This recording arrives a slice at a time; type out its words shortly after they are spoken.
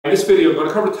this video I'm going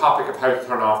to cover the topic of how to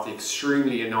turn off the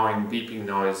extremely annoying beeping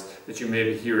noise that you may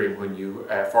be hearing when you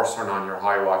first turn on your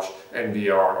HiWatch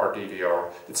NVR or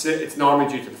DVR. It's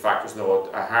normally due to the fact there's no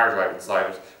hard drive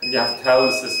inside it, and you have to tell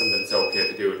the system that it's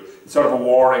okay to do it. It's sort of a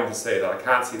warning to say that I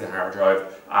can't see the hard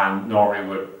drive, and normally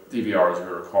with DVRs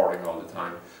we're recording all the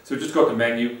time. So just go to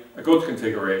menu, I go to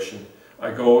configuration,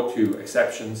 I go to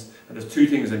exceptions, and there's two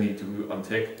things I need to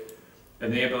untick: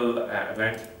 enable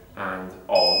event and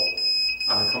all.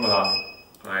 And I come along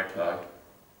and I apply.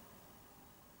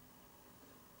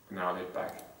 And now I'll hit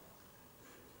back.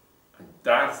 And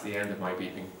that's the end of my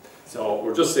beeping. So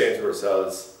we're just saying to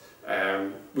ourselves,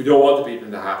 we don't want the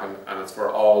beeping to happen, and it's for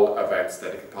all events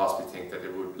that it could possibly think that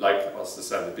it would like us to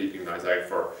send the beeping noise out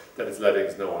for, that it's letting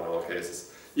us know in all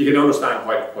cases. You can understand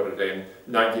why to put it in.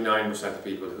 99% of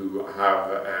people who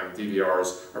have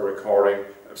DVRs are recording,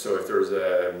 so if there's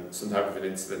some type of an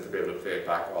incident, to be able to play it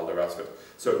back, all the rest of it.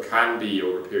 So it can be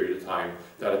over a period of time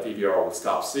that a DVR will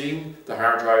stop seeing the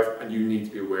hard drive, and you need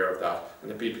to be aware of that. And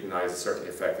the beeping noise is certainly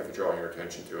effective at drawing your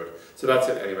attention to it. So that's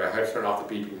it anyway, how to turn off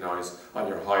the beeping noise on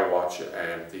your HiWatch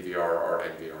DVR or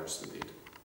NVRs indeed.